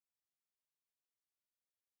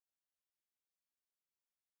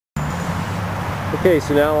Okay,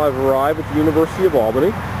 so now I've arrived at the University of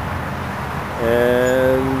Albany,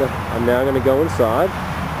 and I'm now going to go inside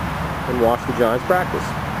and watch the Giants practice.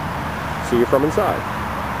 See you from inside.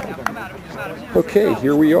 Okay,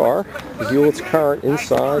 here we are, the Hewlett's Current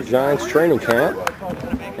inside Giants training camp,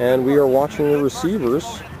 and we are watching the receivers.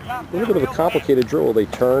 A little bit of a complicated drill. They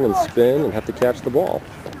turn and spin and have to catch the ball.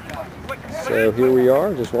 So here we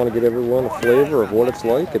are. Just want to get everyone a flavor of what it's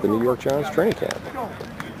like at the New York Giants training camp.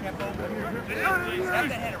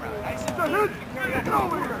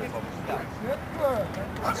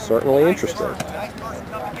 Certainly interesting.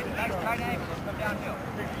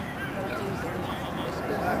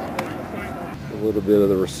 A little bit of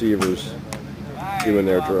the receivers doing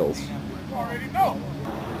their drills.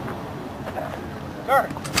 Turn.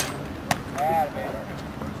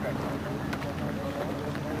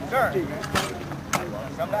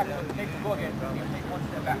 Come back and take the ball again. You take one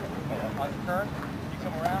step back. On the turn, you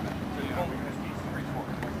come around, so you hold your feet 3/4.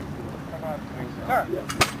 Come on. Turn.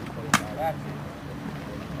 That's it.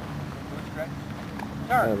 Good stretch.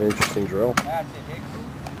 Turn. Kind of an interesting drill. That's it, Hicks.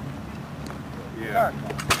 Yeah.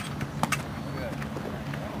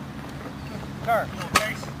 Turn.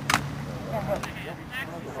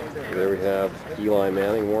 Good. There we have Eli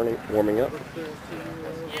Manning warming up.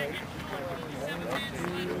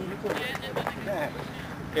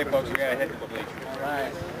 Okay, folks, we gotta hit the bleachers.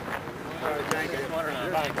 Right.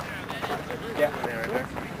 Yeah.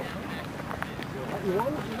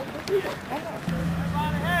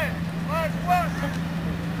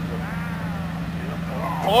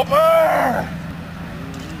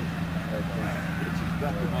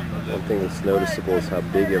 One thing that's noticeable is how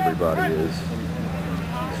big everybody is.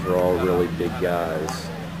 These are all really big guys.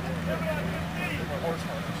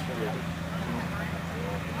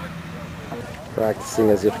 Practicing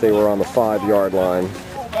as if they were on the 5-yard line.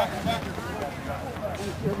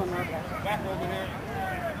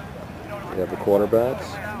 We have the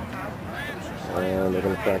quarterbacks, and they're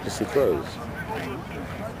going to practice the throws.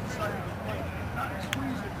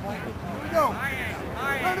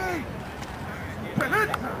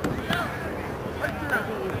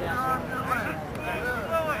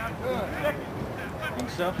 Think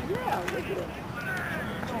so?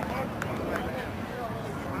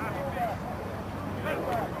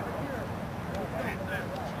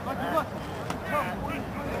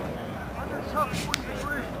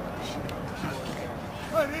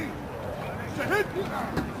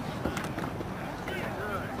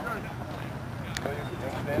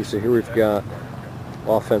 Okay, so here we've got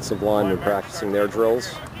offensive linemen practicing their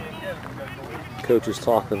drills. Coaches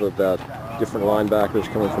talking about different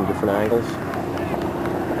linebackers coming from different angles.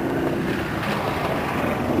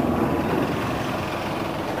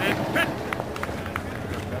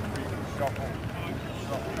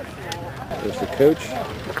 There's the coach,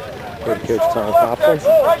 head coach Tom Coughlin.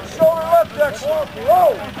 Right shoulder, left excellent.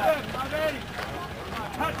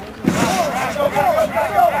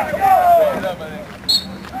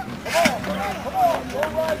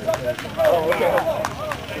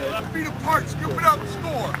 Feet apart, scoop it up and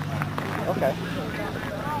score. Okay.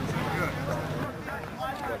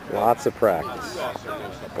 Lots of practice.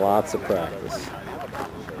 Lots of practice.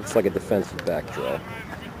 It's like a defensive back drill.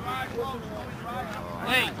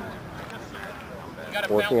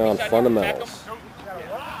 Working on fundamentals.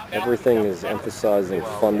 Everything is emphasizing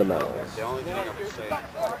fundamentals. A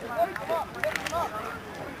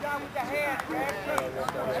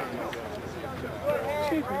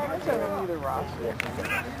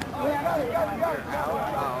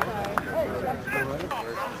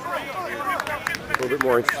little bit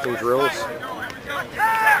more interesting drills.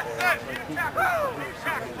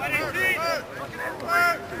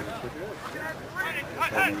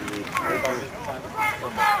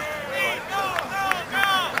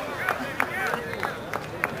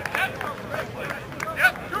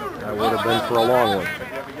 That would have been for a long one.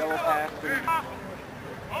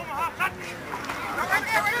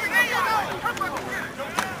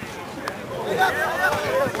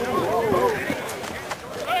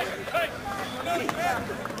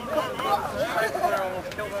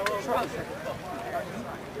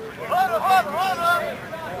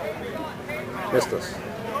 Missed us.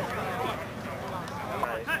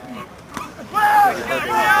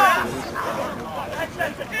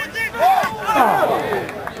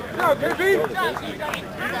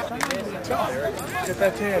 Get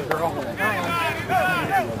that hand, girl.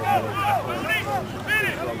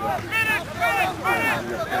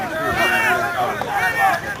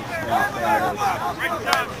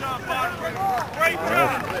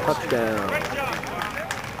 Touchdown.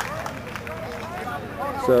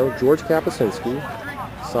 So, George Kapuscinski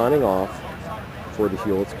signing off for the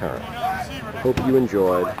Hewlett's Current. Hope you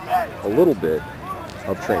enjoyed a little bit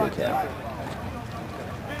of training camp.